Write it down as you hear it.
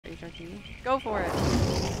turkey. Go for it.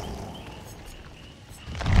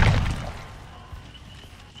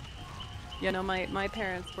 You know, my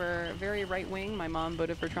parents were very right-wing. My mom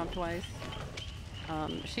voted for Trump twice.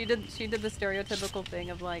 She did the stereotypical thing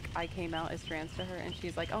of like, I came out as trans to her and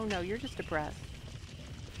she's like, oh no, you're just depressed.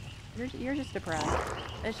 You're just depressed.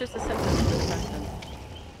 It's just a symptom of the depression.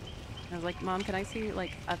 I was like, Mom, can I see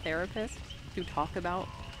like a therapist to talk about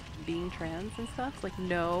being trans and stuff? It's like,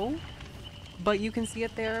 no, but you can see a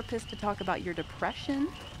therapist to talk about your depression.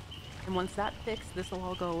 And once that fixed, this will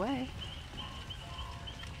all go away.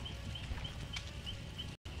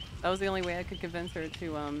 That was the only way I could convince her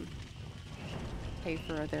to pay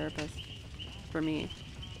for a therapist for me.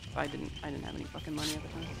 I didn't have any fucking money at the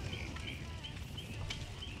time.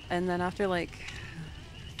 And then after like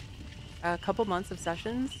a couple months of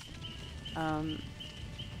sessions,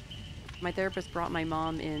 my therapist brought my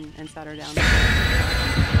mom in and sat her down. This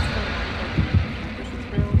is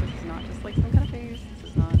real. This is not just like some kind of phase.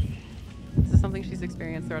 This is something she's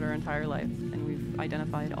experienced throughout her entire life, and we've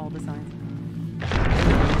identified all the signs.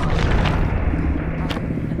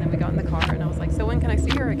 And then we got in the car and I was like, so when can I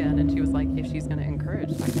see her again? And she was like, if she's going to encourage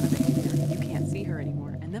that kind of behavior, you can't see her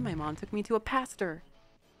anymore. And then my mom took me to a pastor.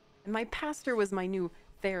 And my pastor was my new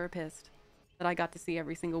therapist that I got to see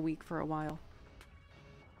every single week for a while.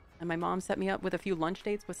 And my mom set me up with a few lunch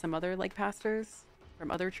dates with some other like pastors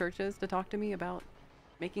from other churches to talk to me about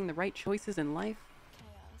making the right choices in life.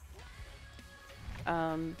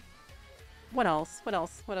 What else?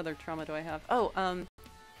 What other trauma do I have? Oh,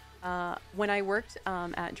 when I worked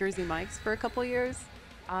at Jersey Mike's for a couple years,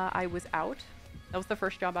 I was out. That was the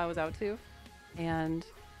first job I was out to. And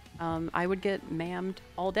I would get mammed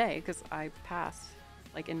all day because I passed.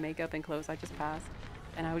 Like in makeup and clothes, I just passed.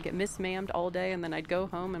 And I would get miss-mammed all day, and then I'd go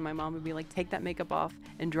home and my mom would be like, take that makeup off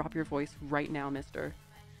and drop your voice right now, mister.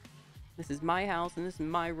 This is my house and this is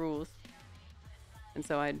my rules. And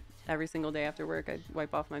so every single day after work, I'd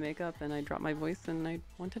wipe off my makeup and I'd drop my voice and I'd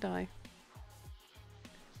want to die.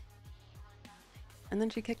 And then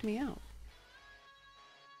she kicked me out.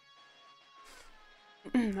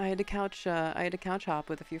 I had to couch hop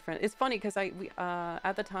with a few friends. It's funny because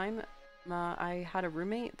at the time, I had a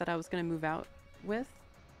roommate that I was gonna move out with,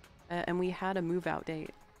 and we had a move out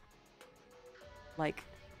date. Like,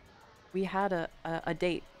 we had a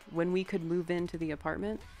date when we could move into the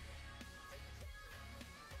apartment,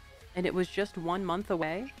 and it was just 1 month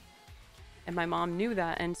away, and my mom knew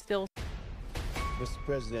that and still. Mr.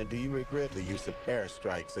 President, do you regret the use of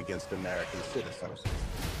airstrikes against American citizens?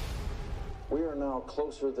 We are now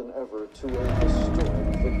closer than ever to a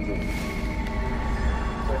historic victory.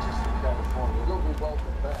 Texas and California will be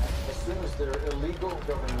welcome back as soon as their illegal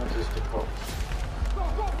government is deposed.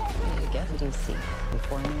 You get to DC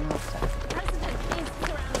before anyone else does. President is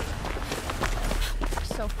surrounded.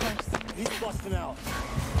 So close. He's busting out.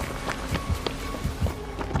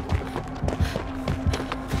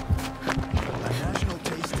 A national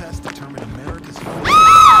taste test determined America's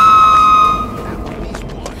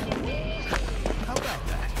How about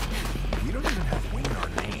that? We don't even have wing in our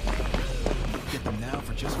name. Get them now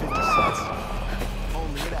for just 50 cents.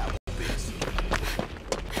 Only at Applebee's.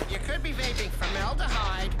 You could be vaping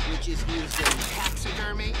formaldehyde, which is used in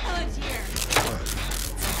taxidermy. Oh dear.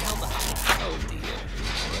 Formaldehyde. Oh dear.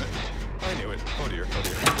 I knew it. Oh dear, oh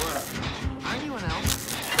dear. Are you an elf?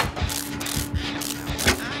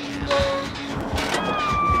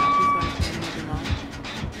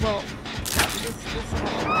 Well, this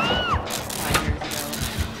happened 5 years ago.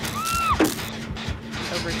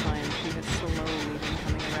 Over time, she has slowly been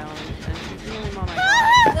coming around, and she's the only mom I got.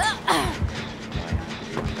 So I have to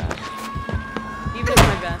do my best. Even if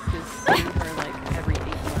my best is seeing her like every 8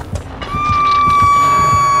 months.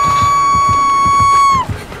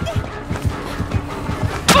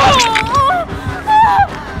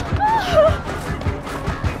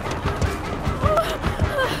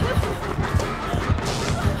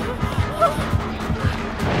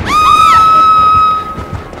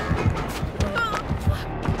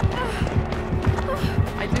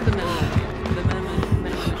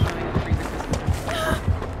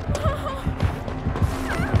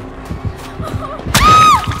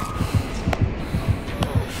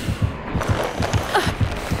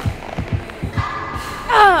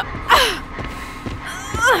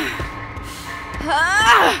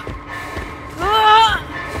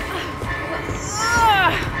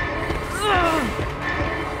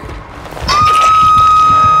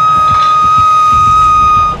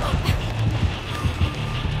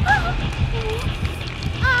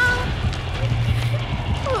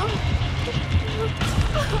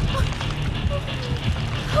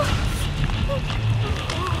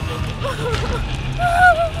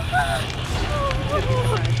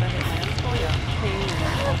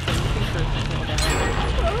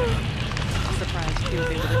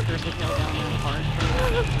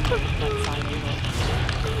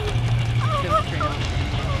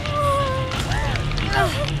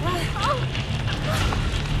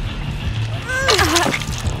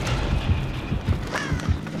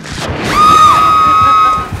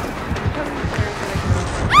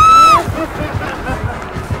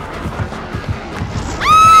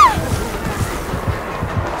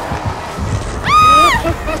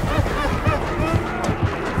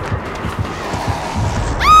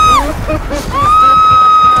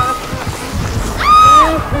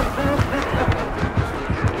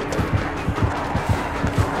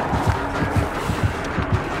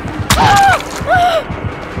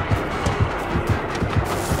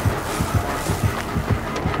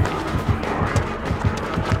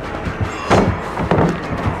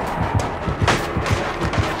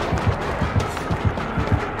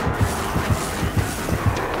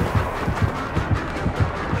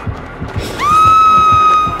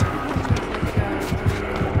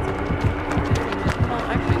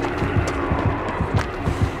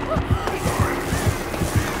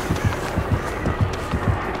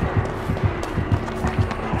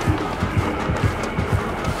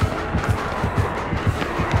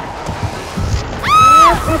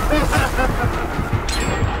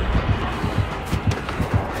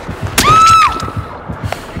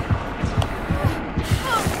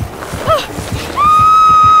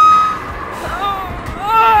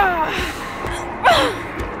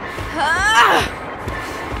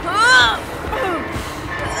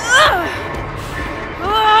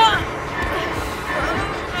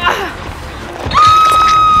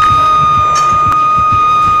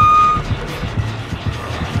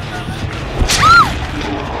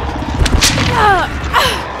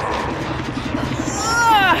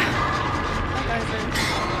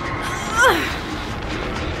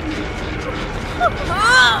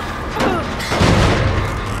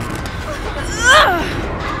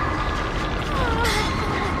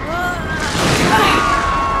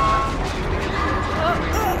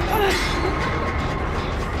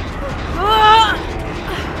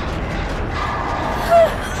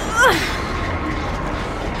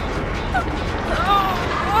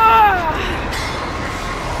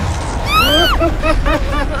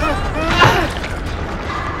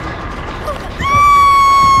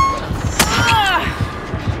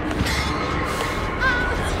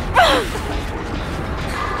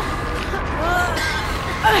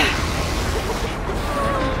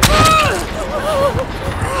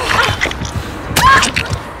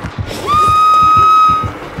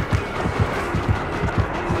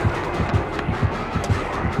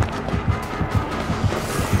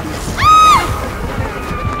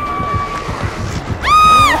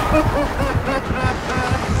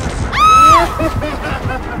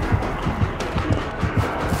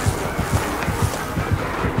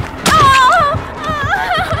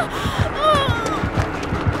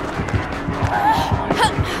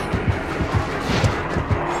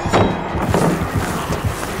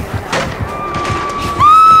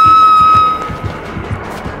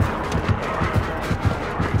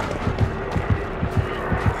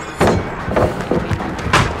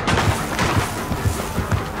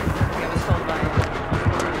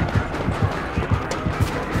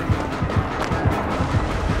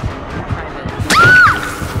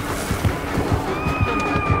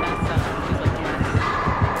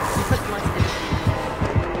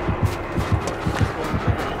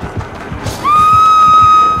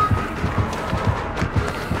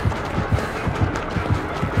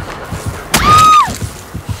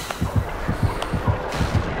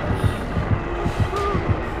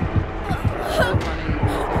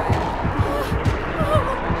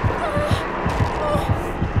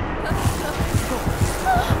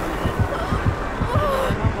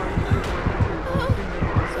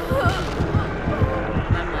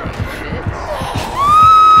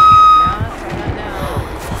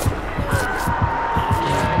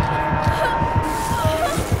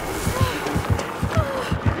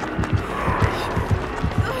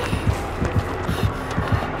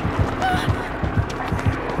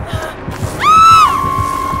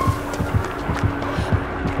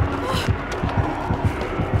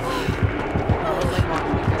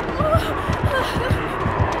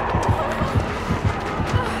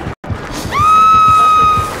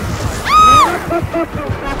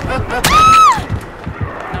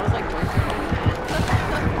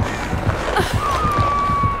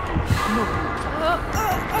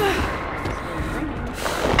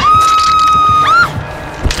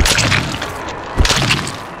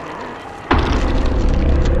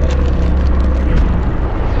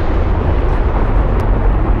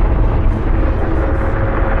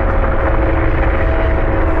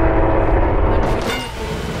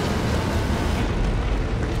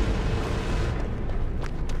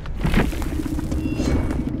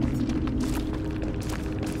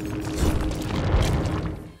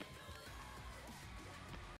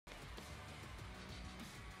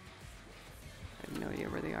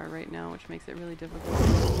 which makes it really difficult.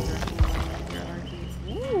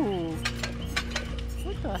 Ooh!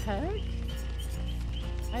 What the heck?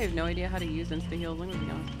 I have no idea how to use insta-heals. Let me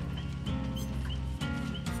be honest.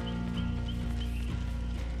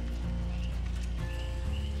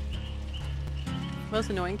 Most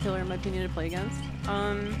annoying killer in my opinion to play against?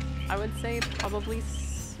 I would say probably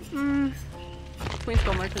between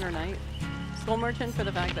Skull Merchant or Knight. Skull Merchant for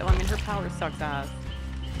the fact that, well, I mean, her power sucks ass.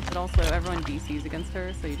 But also, everyone DCs against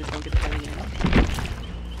her, so you just don't get to play the game.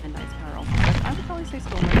 And Knight's power also sucks. I would probably say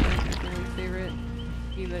Skull Merchant is my least favorite.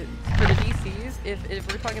 Either for the DCs, if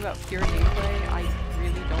we're talking about pure gameplay, I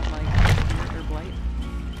really don't like Spirit or Blight.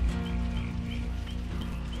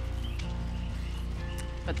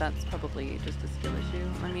 But that's probably just a skill issue.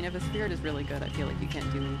 I mean, if a Spirit is really good, I feel like you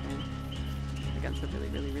can't do anything against a really,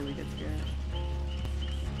 really, really good Spirit.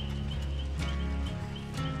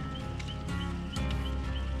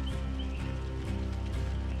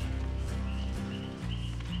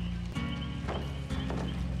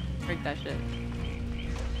 Break that shit.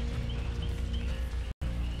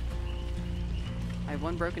 I have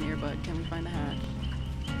one broken earbud. Can we find the hatch?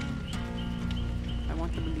 I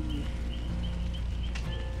want to believe.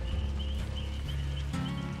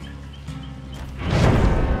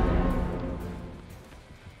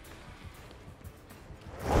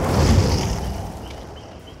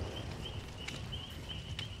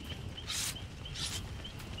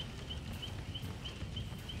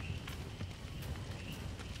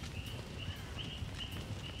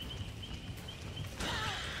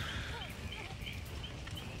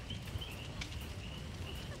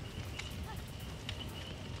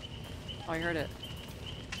 Oh, I heard it.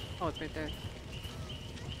 Oh, it's right there.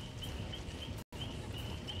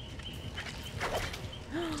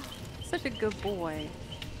 Such a good boy.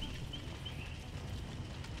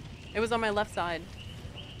 It was on my left side.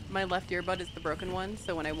 My left earbud is the broken one,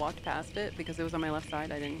 so when I walked past it, because it was on my left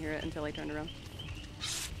side, I didn't hear it until I turned around.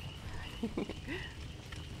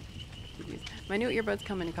 My new earbuds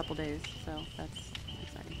come in a couple days, so that's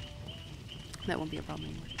exciting. That won't be a problem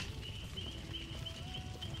anymore.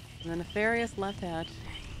 The nefarious left hatch.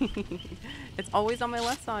 It's always on my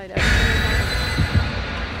left side. I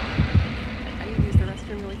need to use the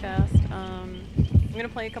restroom really fast. I'm gonna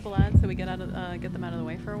play a couple ads so we get them out of the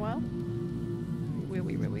way for a while.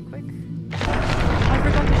 Really quick. I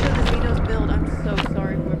forgot to show the Xenos build. I'm so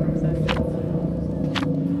sorry, whoever was that.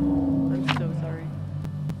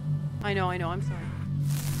 I know. I'm sorry.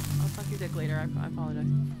 I'll suck your dick later. I apologize.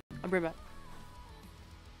 I'll bring it back.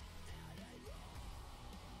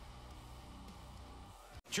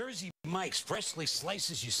 Jersey Mike's freshly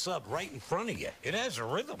slices your sub right in front of you. It has a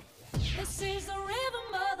rhythm. This is the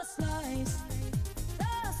rhythm of the slice.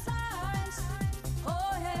 The slice.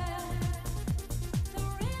 Oh yeah. The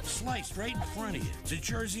rhythm. Sliced right in front of you. It's a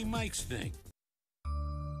Jersey Mike's thing.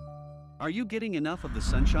 Are you getting enough of the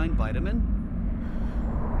sunshine vitamin?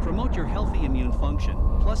 Promote your healthy immune function,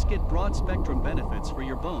 plus get broad-spectrum benefits for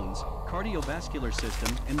your bones, cardiovascular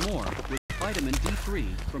system, and more with vitamin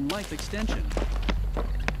D3 from Life Extension.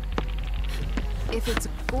 If it's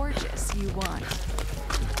gorgeous you want,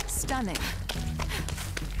 stunning,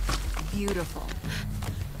 beautiful,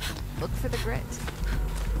 look for the grit.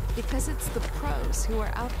 Because it's the pros who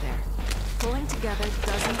are out there, pulling together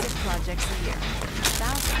dozens of projects a year,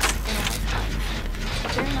 thousands in a lifetime.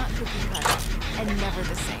 They're not cookie cutter and never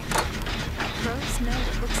the same. Pros know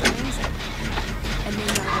what looks amazing, and they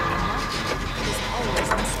know their enough is always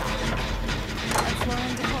in stock. At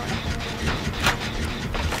Florin Decor.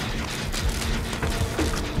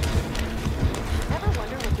 Ever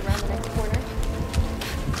wonder what's around the next corner?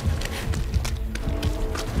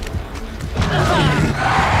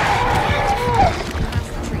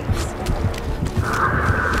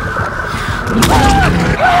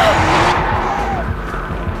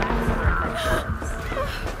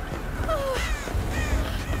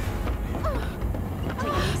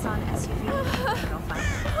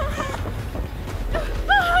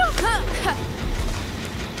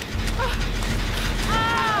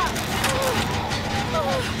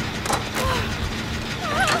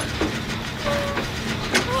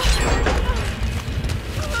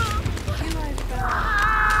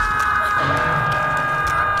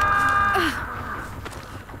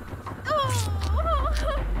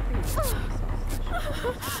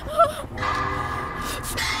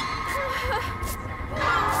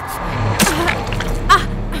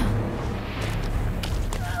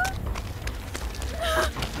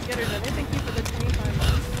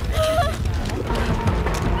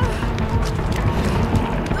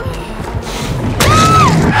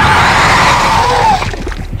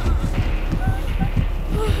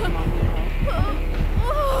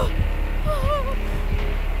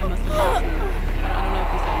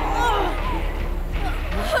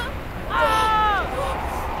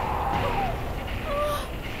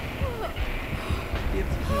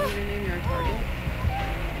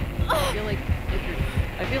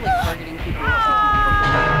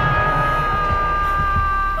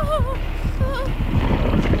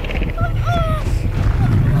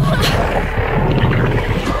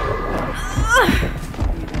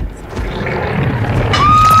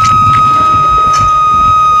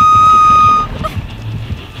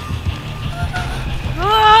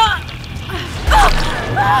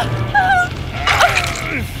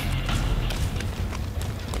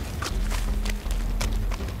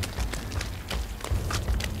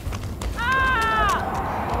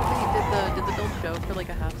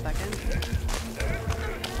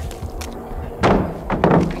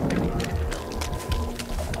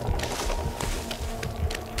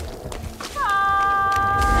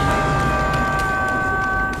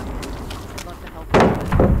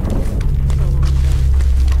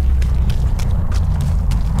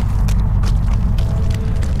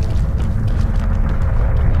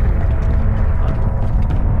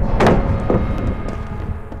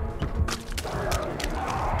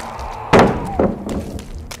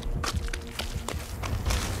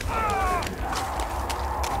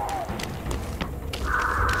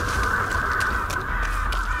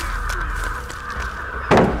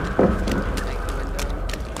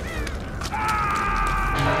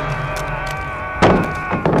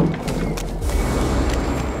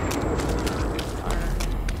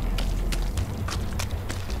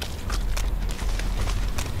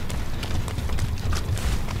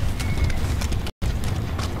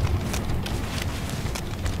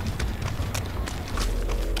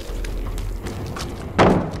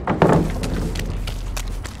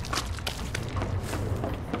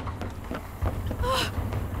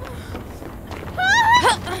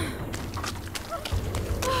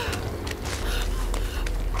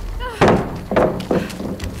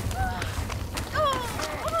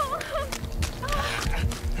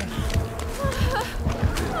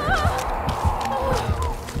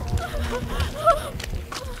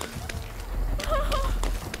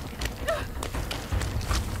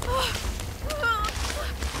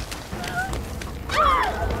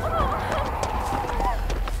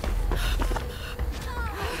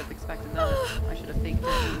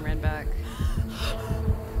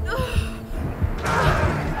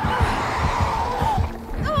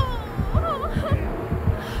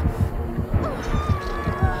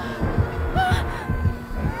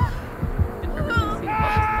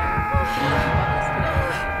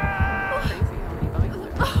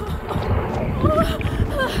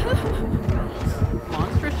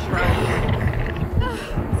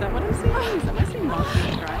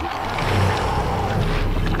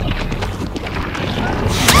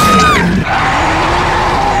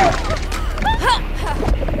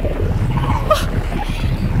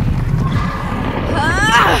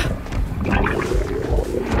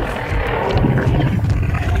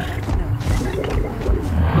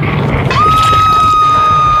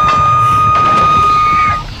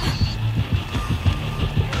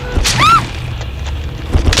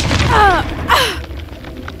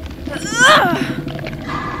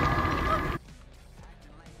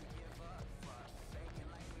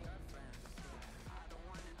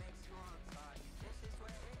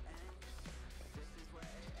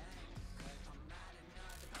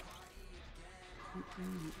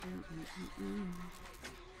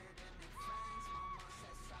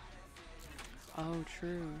 Oh,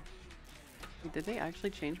 true. Wait, did they actually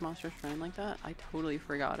change Monster Shrine like that? I totally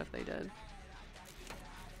forgot if they did.